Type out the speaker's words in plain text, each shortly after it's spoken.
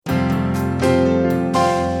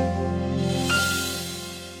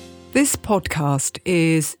This podcast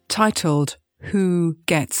is titled Who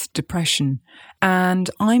Gets Depression? And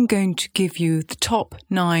I'm going to give you the top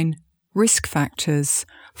 9 risk factors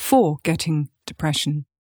for getting depression.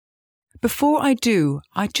 Before I do,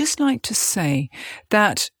 I'd just like to say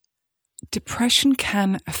that depression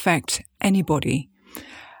can affect anybody.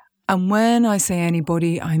 And when I say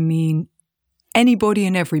anybody, I mean anybody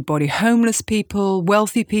and everybody. Homeless people,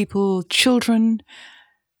 wealthy people, children,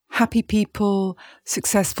 happy people,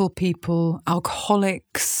 successful people,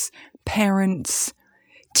 alcoholics, parents,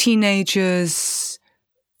 teenagers,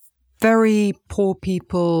 very poor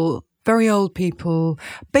people, very old people,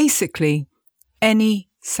 basically any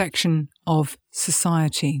section of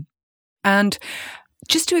society. And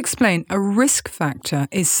just to explain, a risk factor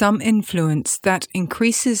is some influence that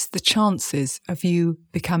increases the chances of you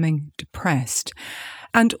becoming depressed.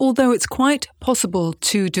 And although it's quite possible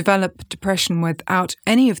to develop depression without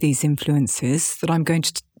any of these influences that I'm going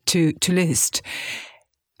to list,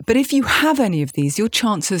 but if you have any of these, your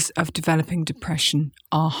chances of developing depression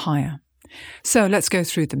are higher. So let's go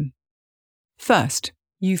through them. First,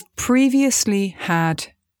 you've previously had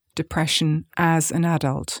depression as an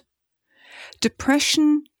adult.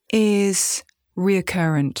 Depression is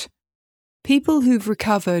recurrent. People who've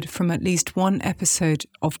recovered from at least one episode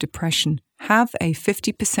of depression have a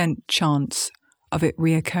 50% chance of it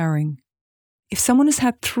reoccurring. If someone has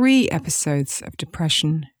had 3 episodes of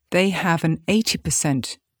depression, they have an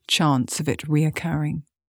 80% chance of it reoccurring.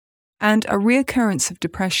 And a reoccurrence of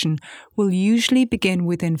depression will usually begin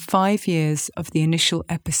within 5 years of the initial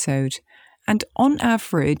episode. And on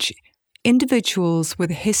average, individuals with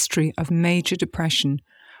a history of major depression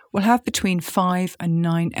will have between 5 and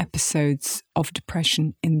 9 episodes of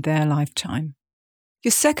depression in their lifetime.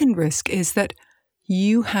 Your second risk is that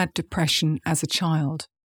you had depression as a child.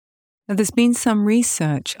 Now, there's been some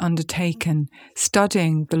research undertaken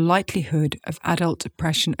studying the likelihood of adult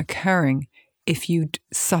depression occurring if you'd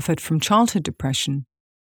suffered from childhood depression.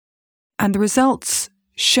 And the results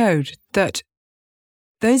showed that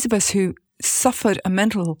those of us who suffered a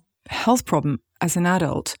mental health problem as an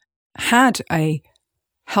adult had a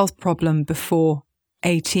health problem before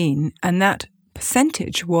 18, and that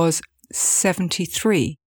percentage was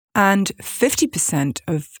 73. And 50%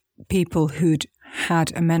 of people who'd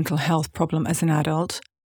had a mental health problem as an adult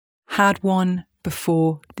had one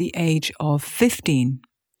before the age of 15.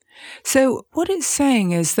 So what it's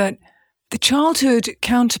saying is that the childhood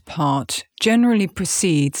counterpart generally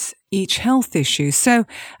precedes each health issue. So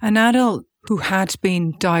an adult who had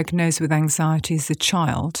been diagnosed with anxiety as a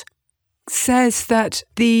child says that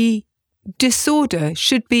the disorder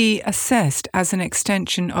should be assessed as an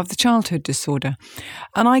extension of the childhood disorder.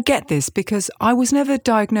 And I get this because I was never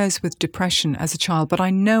diagnosed with depression as a child, but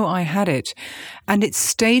I know I had it. And it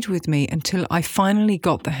stayed with me until I finally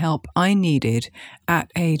got the help I needed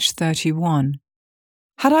at age 31.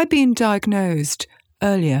 Had I been diagnosed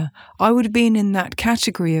earlier, I would have been in that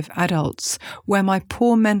category of adults where my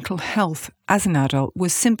poor mental health as an adult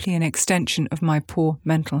was simply an extension of my poor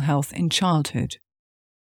mental health in childhood.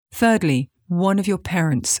 Thirdly, one of your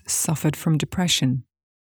parents suffered from depression.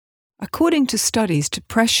 According to studies,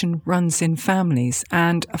 depression runs in families,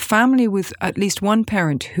 and a family with at least one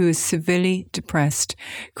parent who is severely depressed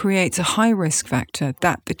creates a high risk factor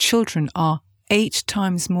that the children are 8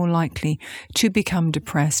 times more likely to become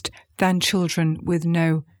depressed than children with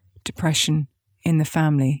no depression in the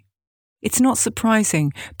family. It's not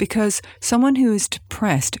surprising because someone who is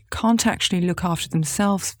depressed can't actually look after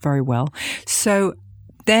themselves very well. So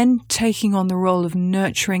then taking on the role of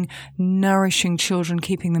nurturing, nourishing children,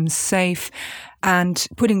 keeping them safe, and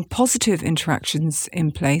putting positive interactions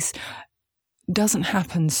in place doesn't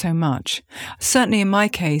happen so much. Certainly in my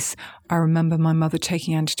case, I remember my mother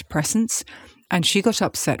taking antidepressants, and she got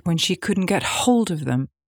upset when she couldn't get hold of them.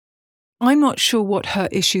 I'm not sure what her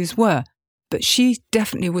issues were, but she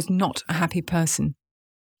definitely was not a happy person.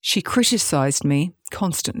 She criticised me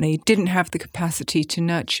constantly, didn't have the capacity to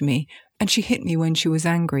nurture me, and she hit me when she was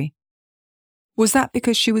angry. Was that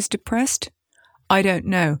because she was depressed? I don't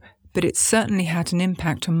know, but it certainly had an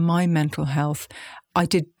impact on my mental health. I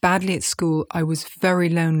did badly at school. I was very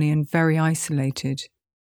lonely and very isolated.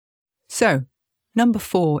 So, number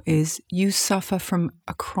 4 is you suffer from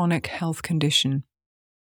a chronic health condition.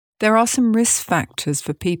 There are some risk factors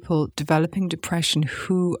for people developing depression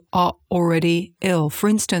who are already ill. For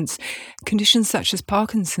instance, conditions such as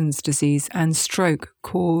Parkinson's disease and stroke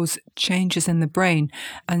cause changes in the brain,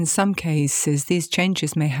 and in some cases these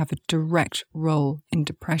changes may have a direct role in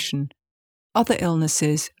depression. Other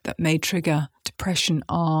illnesses that may trigger depression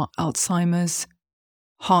are Alzheimer's,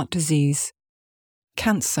 heart disease,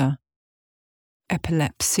 cancer,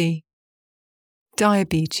 epilepsy,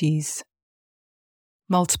 diabetes,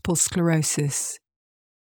 multiple sclerosis,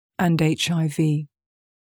 and HIV.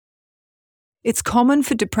 It's common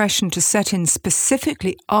for depression to set in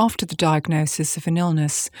specifically after the diagnosis of an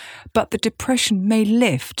illness, but the depression may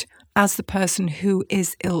lift as the person who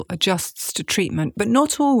is ill adjusts to treatment, but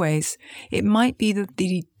not always. It might be that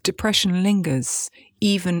the depression lingers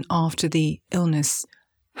even after the illness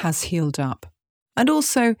has healed up. And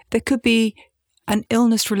also, there could be an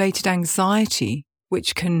illness-related anxiety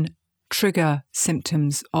which can trigger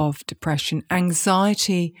symptoms of depression.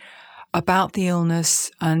 Anxiety about the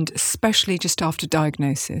illness, and especially just after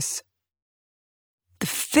diagnosis. The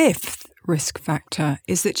fifth risk factor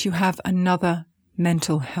is that you have another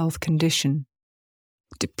mental health condition.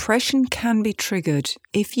 Depression can be triggered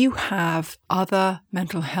if you have other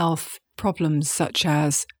mental health problems such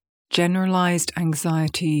as generalized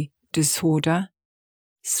anxiety disorder,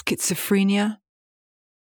 schizophrenia,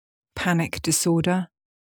 panic disorder,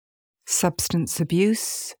 substance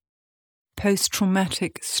abuse,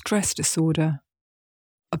 post-traumatic stress disorder,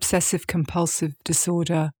 obsessive-compulsive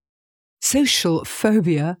disorder, social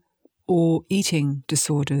phobia, or eating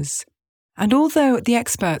disorders. And although the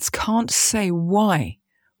experts can't say why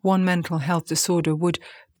one mental health disorder would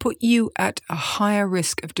put you at a higher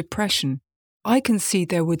risk of depression, I can see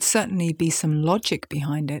there would certainly be some logic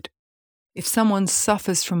behind it. If someone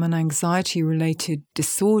suffers from an anxiety-related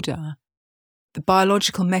disorder, the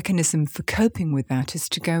biological mechanism for coping with that is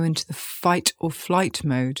to go into the fight or flight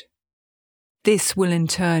mode. This will in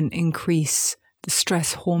turn increase the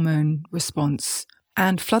stress hormone response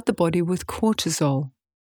and flood the body with cortisol.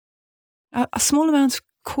 A small amount of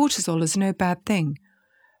cortisol is no bad thing,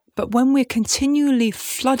 but when we're continually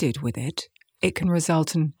flooded with it, it can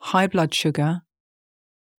result in high blood sugar,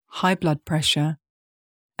 high blood pressure,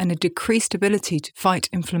 and a decreased ability to fight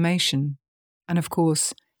inflammation. And of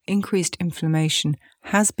course, increased inflammation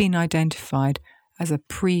has been identified as a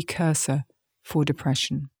precursor for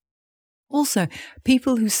depression. Also,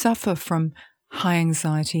 people who suffer from high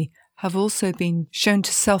anxiety have also been shown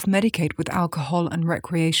to self-medicate with alcohol and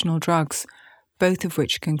recreational drugs, both of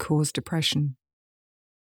which can cause depression.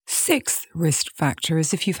 Sixth risk factor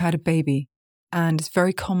is if you've had a baby, and it's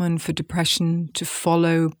very common for depression to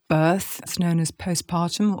follow birth. It's known as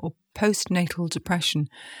postpartum or postnatal depression.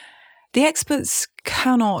 The experts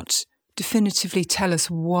cannot definitively tell us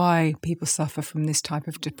why people suffer from this type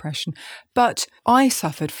of depression, but I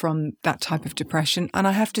suffered from that type of depression, and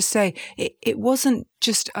I have to say it wasn't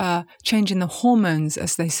just a change in the hormones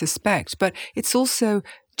as they suspect, but it's also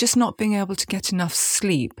just not being able to get enough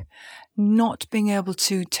sleep, not being able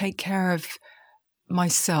to take care of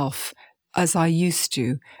myself as I used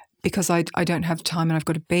to, because I don't have time and I've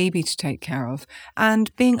got a baby to take care of,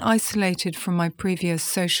 and being isolated from my previous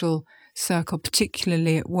social circle,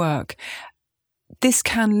 particularly at work. This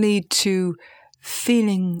can lead to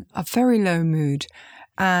feeling a very low mood,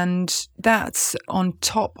 and that's on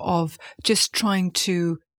top of just trying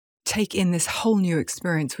to take in this whole new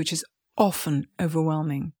experience, which is often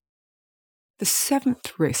overwhelming. The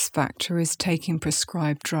seventh risk factor is taking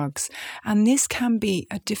prescribed drugs, and this can be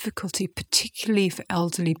a difficulty, particularly for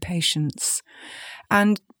elderly patients.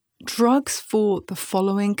 And drugs for the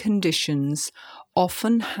following conditions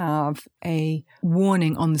often have a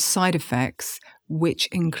warning on the side effects, which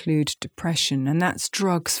include depression, and that's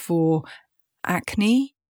drugs for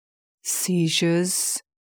acne, seizures,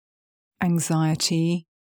 anxiety,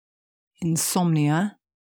 insomnia,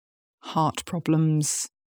 heart problems,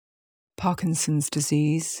 Parkinson's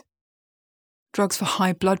disease, drugs for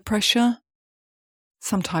high blood pressure,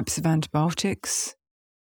 some types of antibiotics,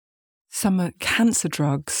 some are cancer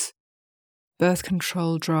drugs, birth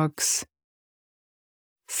control drugs,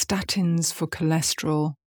 statins for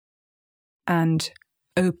cholesterol, and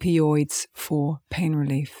opioids for pain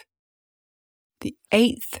relief. The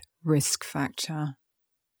eighth risk factor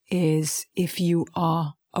is if you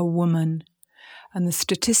are a woman, and the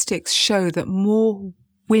statistics show that more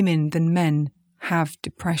women than men have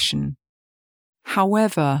depression.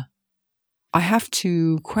 However, I have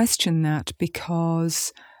to question that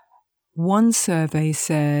because one survey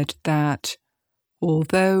said that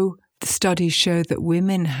although the studies show that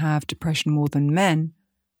women have depression more than men,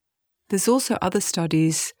 there's also other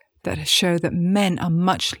studies that show that men are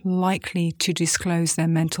much likely to disclose their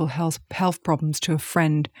mental health problems to a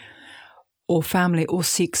friend or family or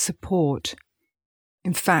seek support.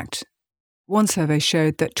 In fact, one survey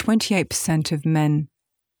showed that 28% of men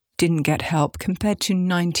didn't get help compared to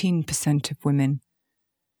 19% of women.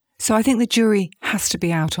 So I think the jury has to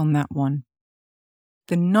be out on that one.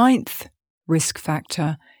 The ninth risk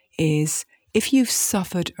factor is if you've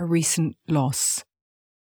suffered a recent loss.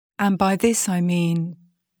 And by this I mean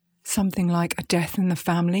something like a death in the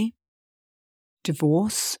family,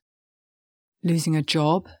 divorce, losing a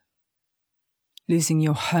job, losing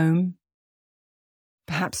your home,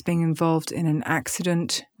 perhaps being involved in an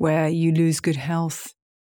accident where you lose good health,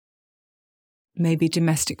 maybe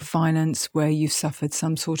domestic violence where you've suffered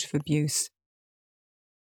some sort of abuse.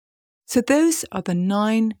 So those are the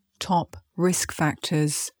 9 top risk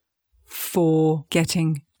factors for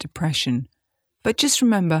getting depression. But just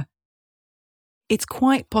remember, it's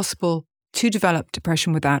quite possible to develop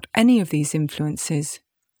depression without any of these influences.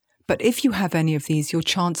 But if you have any of these, your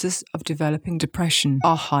chances of developing depression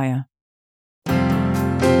are higher.